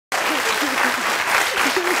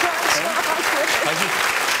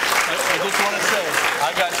just want to say,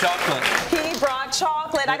 I got chocolate. He brought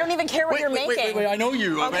chocolate. I don't even care what you're making. Wait, I know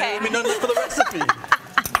you. Okay. I mean, look for the recipe.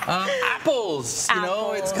 Apples, you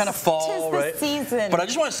know, it's kind of fall, right? Season. But I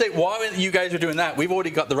just want to say, while you guys are doing that, we've already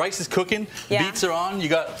got the rice is cooking, beets are on, you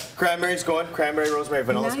got cranberries going, cranberry, rosemary,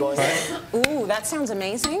 vanilla's going. Ooh, that sounds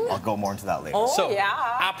amazing. I'll go more into that later. Oh, so,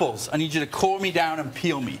 yeah. apples, I need you to core me down and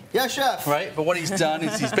peel me. Yeah, chef. Right, but what he's done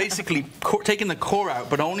is he's basically taken the core out,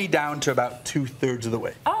 but only down to about 2/3 of the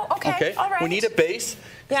way. Oh, okay, all right. We need a base.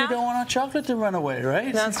 Yeah. You don't want our chocolate to run away,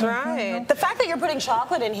 right? That's right. The fact that you're putting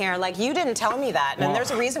chocolate in here, like, you didn't tell me that, and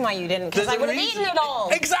there's a reason why you didn't, because I would have eaten it all.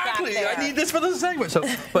 Exactly. I need this for the segment. So,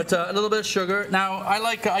 but a little bit of sugar. Now,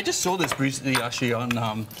 I just saw this recently, actually,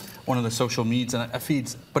 on one of the social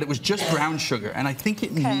feeds, but it was just brown sugar, and I think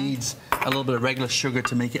it needs a little bit of regular sugar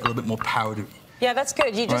to make it a little bit more powdery. Yeah, that's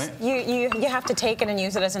good. You just you have to take it and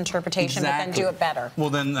use it as interpretation, but then do it better. Well,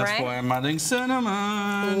 then that's why I'm adding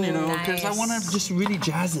cinnamon, you know, because I want to just really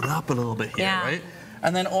jazz it up a little bit here, right?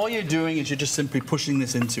 And then all you're doing is you're just simply pushing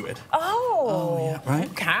this into it. Oh, yeah, right.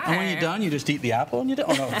 Okay. And when you're done, you just eat the apple and you don't.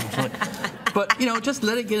 Oh no, sorry. But you know, just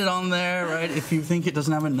let it get it on there, right? If you think it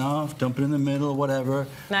doesn't have enough, dump it in the middle, whatever.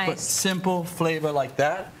 Nice. But simple flavor like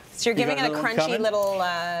that. So you're giving it a crunchy little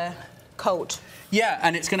coat. Yeah,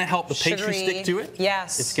 and it's going to help the pastry stick to it.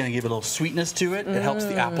 Yes. It's going to give a little sweetness to it. It helps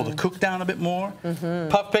the apple to cook down a bit more.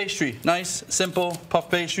 Puff pastry, nice, simple puff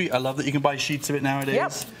pastry. I love that you can buy sheets of it nowadays.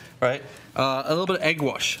 Yep. Right? A little bit of egg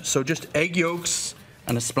wash. So just egg yolks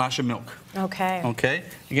and a splash of milk. Okay. Okay?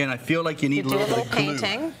 Again, I feel like you need a little bit of glue.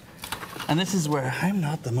 Painting. And this is where I'm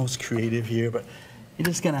not the most creative here, but you're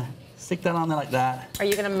just going to stick that on there like that. Are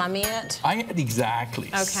you going to mummy it? Exactly.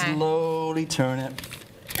 Okay. Slowly turn it.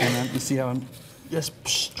 And then you see how I'm just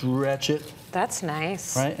stretch it. That's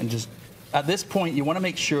nice. Right? And just, at this point, you want to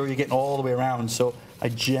make sure you're getting all the way around. So I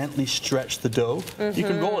gently stretch the dough. You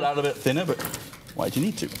can roll it out a bit thinner, but why do you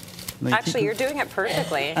need to? Actually, you're doing it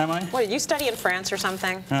perfectly. Am I? What, did you study in France or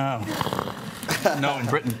something? Oh. No, in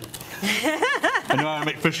Britain. I know how to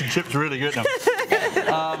make fish and chips really good now.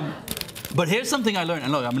 But here's something I learned,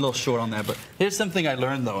 and look, I'm a little short on there, but here's something I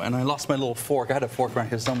learned, though, and I lost my little fork. I had a fork around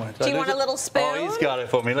here somewhere. Do you want a little spoon? Oh, he's got it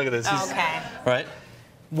for me. Look at this. Okay. Right?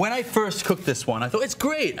 When I first cooked this one, I thought, it's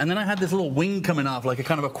great, and then I had this little wing coming off, like a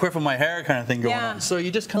kind of a quiff of my hair kind of thing going on. So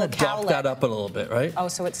you just kind of dock that up a little bit, right? Oh,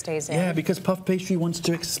 so it stays in. Yeah, because puff pastry wants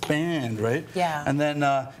to expand, right? Yeah. And then,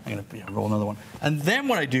 I'm going to roll another one. And then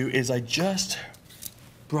what I do is I just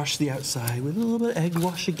brush the outside with a little bit of egg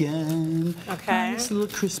wash again. Okay. Nice little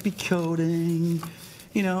crispy coating,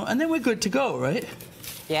 you know, and then we're good to go, right?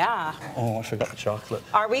 Yeah. Oh, I forgot the chocolate.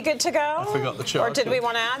 Are we good to go? I forgot the chocolate. Or did we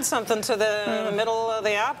want to add something to the middle of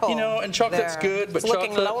the apple? You know, and chocolate's good, but it's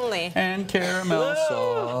chocolate looking lonely. And caramel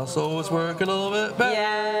sauce always work a little bit better.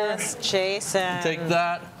 Yes, Jason. Take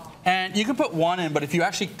that. And you can put one in, but if you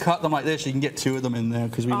actually cut them like this, you can get 2 of them in there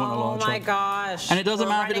because we want a large one. Oh my gosh. And it doesn't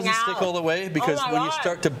matter if it doesn't stick all the way because when you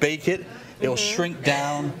start to bake it, it'll shrink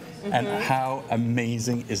down. And how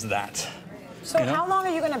amazing is that? So how long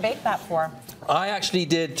are you going to bake that for? I actually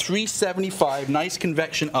did 375 nice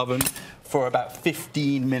convection oven for about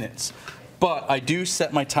 15 minutes. But I do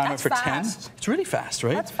set my timer for 10. It's really fast,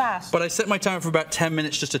 right? That's fast. But I set my timer for about 10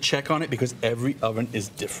 minutes just to check on it because every oven is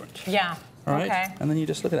different. Yeah. All right? Okay. And then you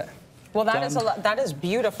just look at that. Well, that is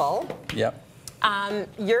beautiful. Yep.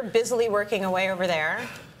 You're busily working away over there.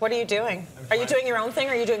 What are you doing? Are you doing your own thing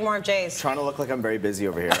or are you doing more of Jay's? Trying to look like I'm very busy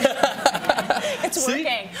over here. It's working.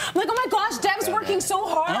 I'm like, oh my gosh, Dev's working so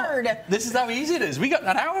hard. No, this is how easy it is. We got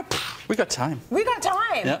an hour. We got time. We got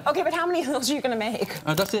time. Yeah. Okay, but how many of those are you going to make?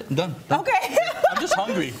 That's it. I'm done. Okay. I'm just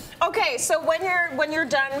hungry. Okay, so when you're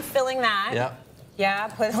done filling that, yeah,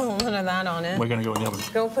 put a little bit of that on it. We're going to go in the oven.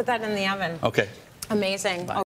 Go put that in the oven. Okay. Amazing. Bye.